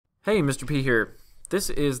Hey, Mr. P here.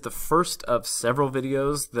 This is the first of several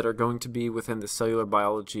videos that are going to be within the cellular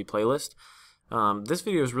biology playlist. This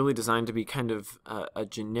video is really designed to be kind of a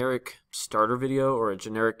generic starter video or a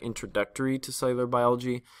generic introductory to cellular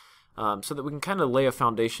biology so that we can kind of lay a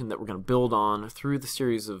foundation that we're going to build on through the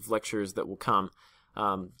series of lectures that will come.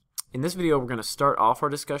 In this video, we're going to start off our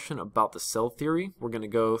discussion about the cell theory. We're going to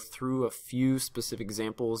go through a few specific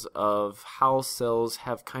examples of how cells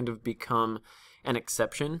have kind of become an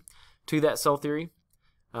exception to that cell theory.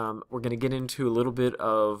 We're going to get into a little bit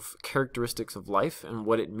of characteristics of life and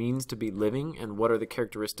what it means to be living and what are the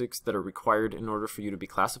characteristics that are required in order for you to be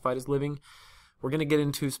classified as living. We're going to get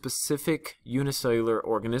into specific unicellular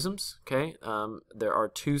organisms. Okay, there are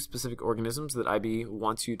two specific organisms that IB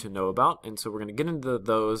wants you to know about, and so we're going to get into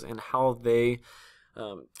those and how they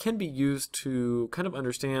can be used to kind of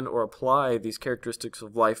understand or apply these characteristics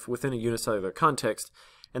of life within a unicellular context.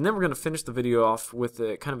 And then we're going to finish the video off with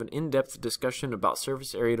a kind of an in-depth discussion about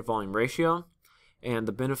surface area to volume ratio and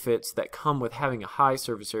the benefits that come with having a high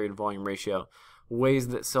surface area to volume ratio. Ways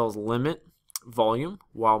that cells limit volume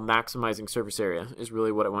while maximizing surface area is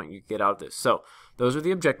really what I want you to get out of this. So those are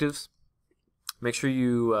the objectives. Make sure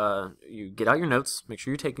you get out your notes, make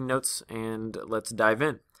sure you're taking notes, and let's dive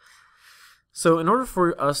in. So in order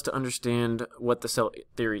for us to understand what the cell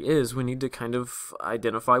theory is, we need to kind of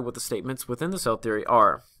identify what the statements within the cell theory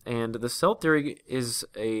are. And the cell theory is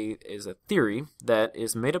a theory that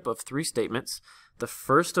is made up of three statements. The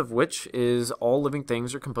first of which is all living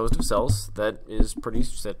things are composed of cells. That is pretty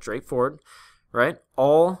straightforward, right?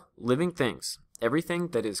 All living things, everything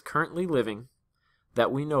that is currently living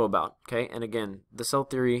that we know about, okay? And again, the cell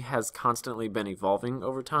theory has constantly been evolving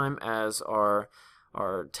over time as our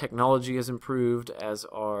technology has improved, as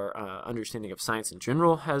our understanding of science in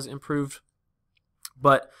general has improved.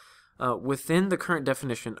 But within the current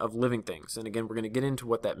definition of living things, and again, we're going to get into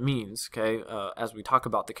what that means, okay, as we talk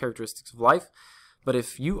about the characteristics of life. But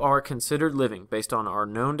if you are considered living based on our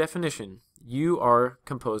known definition, you are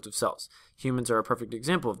composed of cells. Humans are a perfect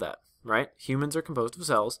example of that, right? Humans are composed of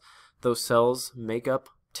cells. Those cells make up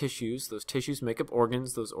tissues, those tissues make up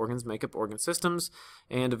organs, those organs make up organ systems,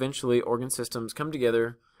 and eventually organ systems come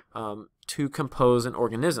together to compose an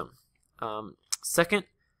organism. Second,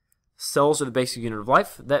 cells are the basic unit of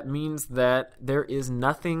life. That means that there is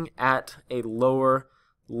nothing at a lower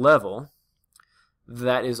level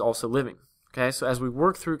that is also living. Okay, so as we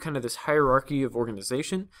work through kind of this hierarchy of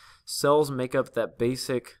organization, cells make up that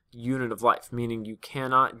basic unit of life, meaning you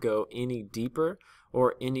cannot go any deeper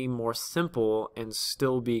or any more simple and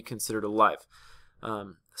still be considered alive.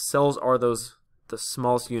 Cells are the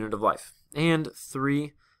smallest unit of life. And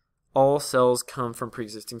three, all cells come from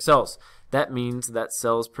pre-existing cells. That means that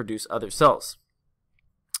cells produce other cells.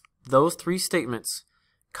 Those three statements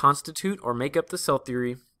constitute or make up the cell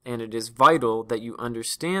theory, and it is vital that you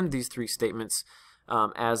understand these three statements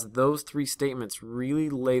as those three statements really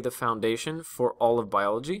lay the foundation for all of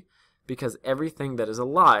biology. Because everything that is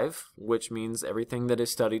alive, which means everything that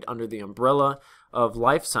is studied under the umbrella of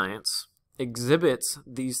life science, exhibits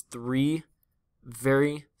these three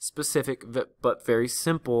very specific but very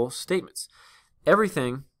simple statements.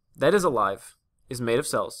 Everything that is alive is made of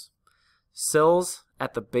cells. Cells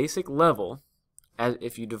at the basic level, as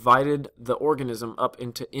if you divided the organism up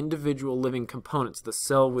into individual living components, the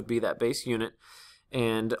cell would be that base unit.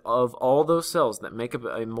 And of all those cells that make up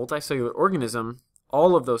a multicellular organism,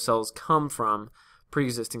 all of those cells come from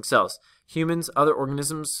pre-existing cells. Humans, other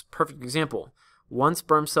organisms, perfect example. One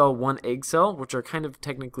sperm cell, one egg cell, which are kind of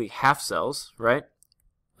technically half cells, right?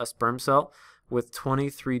 A sperm cell with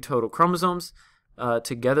 23 total chromosomes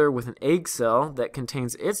together with an egg cell that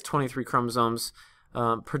contains its 23 chromosomes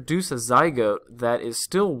produce a zygote that is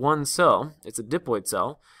still one cell. It's a diploid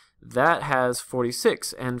cell that has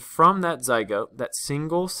 46. And from that zygote, that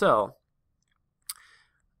single cell,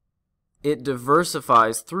 it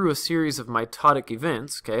diversifies through a series of mitotic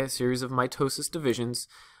events, okay, a series of mitosis divisions,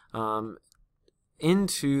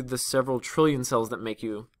 into the several trillion cells that make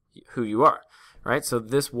you who you are, right? So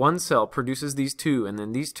this one cell produces these two, and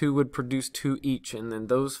then these two would produce two each, and then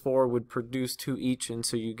those four would produce two each, and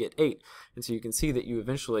so you get 8. And so you can see that you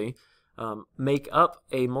eventually make up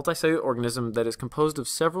a multicellular organism that is composed of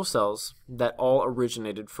several cells that all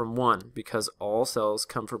originated from one, because all cells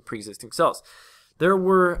come from pre-existing cells. There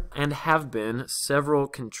were and have been several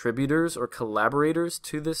contributors or collaborators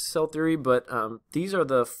to this cell theory, but these are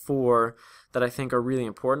the four that I think are really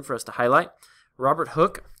important for us to highlight. Robert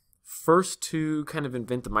Hooke, first to kind of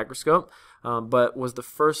invent the microscope, but was the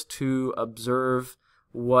first to observe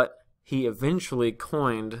what he eventually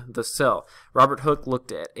coined the cell. Robert Hooke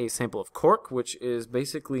looked at a sample of cork, which is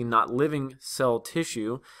basically not living cell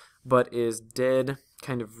tissue, but is dead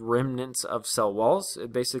kind of remnants of cell walls.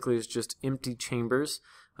 It basically is just empty chambers.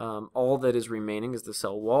 All that is remaining is the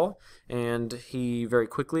cell wall, and he very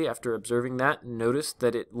quickly, after observing that, noticed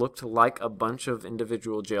that it looked like a bunch of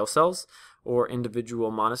individual jail cells or individual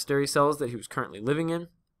monastery cells that he was currently living in.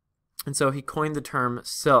 And so he coined the term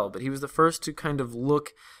cell, but he was the first to kind of look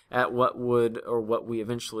at what we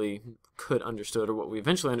eventually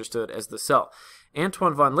understood as the cell.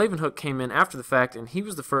 Antoine Van Leeuwenhoek came in after the fact, and he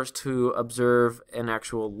was the first to observe an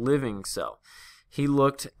actual living cell. He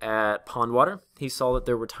looked at pond water. He saw that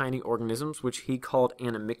there were tiny organisms, which he called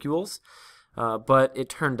animalcules, but it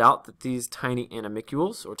turned out that these tiny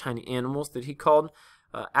animalcules, or tiny animals that he called,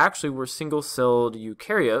 actually were single-celled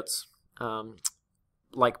eukaryotes,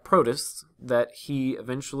 like protists, that he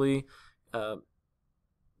eventually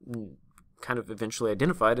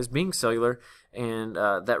identified as being cellular, and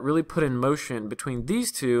that really put in motion between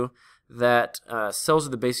these two that cells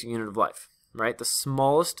are the basic unit of life, right? The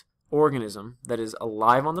smallest organism that is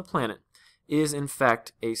alive on the planet is in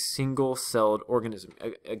fact a single-celled organism.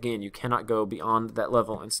 Again, you cannot go beyond that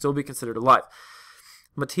level and still be considered alive.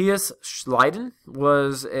 Matthias Schleiden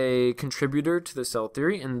was a contributor to the cell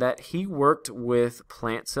theory in that he worked with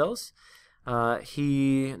plant cells.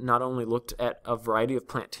 He not only looked at a variety of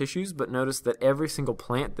plant tissues, but noticed that every single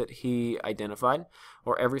plant that he identified,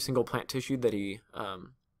 or every single plant tissue that he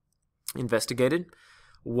investigated,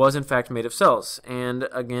 was in fact made of cells. And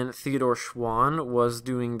again, Theodor Schwann was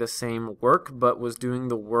doing the same work, but was doing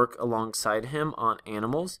the work alongside him on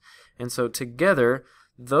animals. And so together,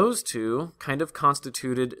 those two kind of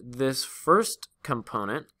constituted this first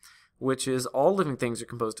component, which is all living things are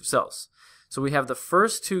composed of cells. So we have the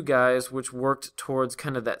first two guys which worked towards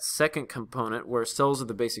kind of that second component where cells are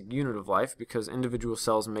the basic unit of life because individual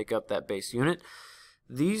cells make up that base unit.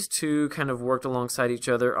 These two kind of worked alongside each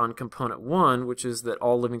other on component one, which is that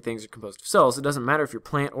all living things are composed of cells. It doesn't matter if you're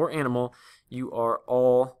plant or animal, you are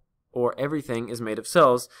all or everything is made of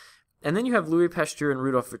cells. And then you have Louis Pasteur and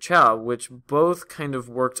Rudolf Virchow, which both kind of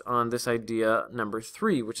worked on this idea number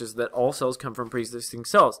 3, which is that all cells come from pre-existing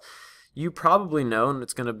cells. You probably know, and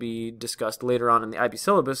it's going to be discussed later on in the IB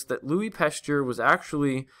syllabus, that Louis Pasteur was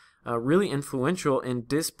actually really influential in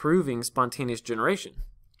disproving spontaneous generation.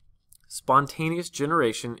 Spontaneous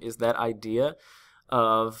generation is that idea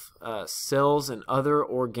of cells and other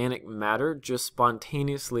organic matter just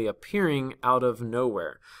spontaneously appearing out of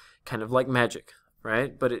nowhere, kind of like magic,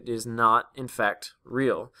 right? But it is not, in fact,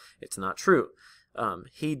 real. It's not true.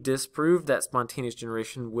 He disproved that spontaneous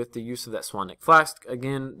generation with the use of that swan neck flask.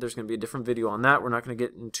 Again, there's going to be a different video on that. We're not going to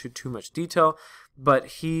get into too much detail, but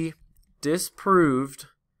he disproved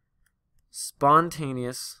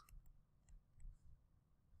spontaneous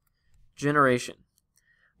generation.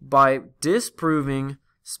 By disproving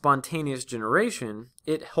spontaneous generation,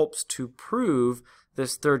 it helps to prove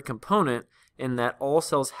this third component in that all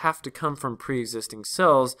cells have to come from pre-existing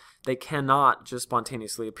cells. They cannot just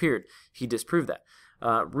spontaneously appear. He disproved that.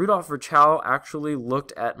 Rudolf Virchow actually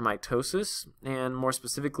looked at mitosis, and more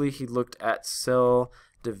specifically, he looked at cell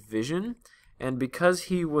division. And because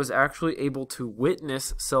he was actually able to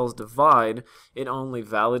witness cells divide, it only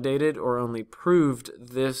validated or only proved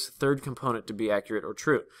this third component to be accurate or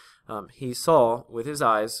true. He saw with his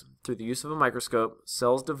eyes, through the use of a microscope,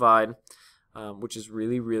 cells divide, which is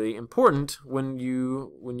really, really important when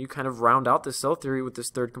you kind of round out this cell theory with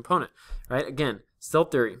this third component. Right? Again, cell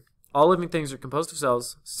theory. All living things are composed of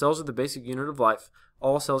cells. Cells are the basic unit of life.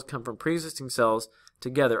 All cells come from pre-existing cells.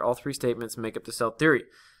 Together, all three statements make up the cell theory.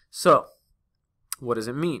 So, what does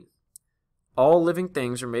it mean? All living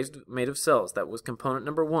things are made of cells. That was component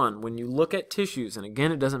number 1. When you look at tissues, and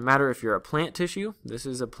again, it doesn't matter if you're a plant tissue, this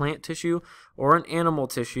is a plant tissue, or an animal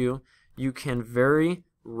tissue, you can very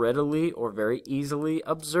readily or very easily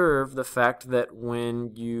observe the fact that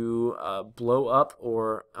when you blow up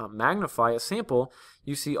or magnify a sample,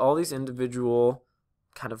 you see all these individual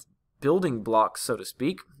kind of building blocks, so to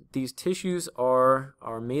speak. These tissues are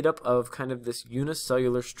made up of kind of this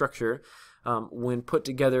unicellular structure. When put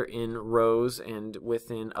together in rows and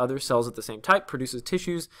within other cells of the same type, produces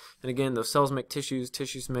tissues. And again, those cells make tissues,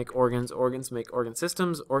 tissues make organs, organs make organ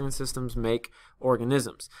systems make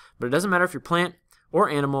organisms. But it doesn't matter if you're plant or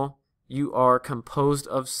animal, you are composed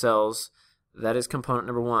of cells. That is component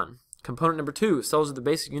number 1. Component number 2, cells are the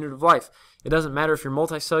basic unit of life. It doesn't matter if you're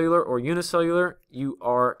multicellular or unicellular, you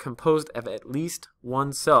are composed of at least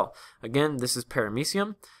one cell. Again, this is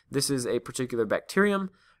paramecium. This is a particular bacterium,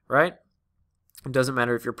 right? It doesn't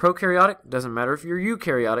matter if you're prokaryotic, doesn't matter if you're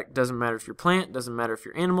eukaryotic, doesn't matter if you're plant, doesn't matter if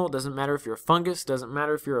you're animal, doesn't matter if you're a fungus, doesn't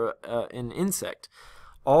matter if you're an insect.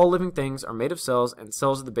 All living things are made of cells, and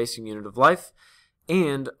cells are the basic unit of life.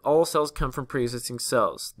 And all cells come from pre-existing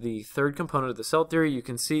cells. The third component of the cell theory, you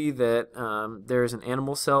can see that there is an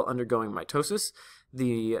animal cell undergoing mitosis.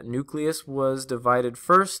 The nucleus was divided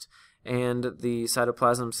first, and the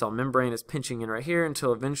cytoplasm cell membrane is pinching in right here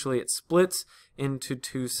until eventually it splits into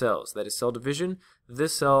two cells. That is cell division.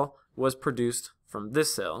 This cell was produced from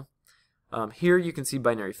this cell. Here you can see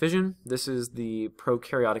binary fission. This is the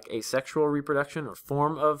prokaryotic asexual reproduction, or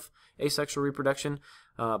form of asexual reproduction.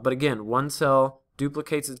 But again, one cell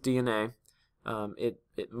duplicates its DNA.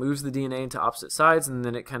 It moves the DNA into opposite sides, and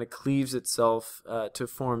then it kind of cleaves itself to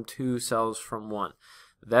form two cells from one.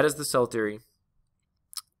 That is the cell theory.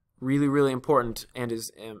 Really, really important, and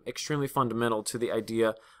is extremely fundamental to the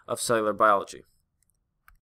idea of cellular biology.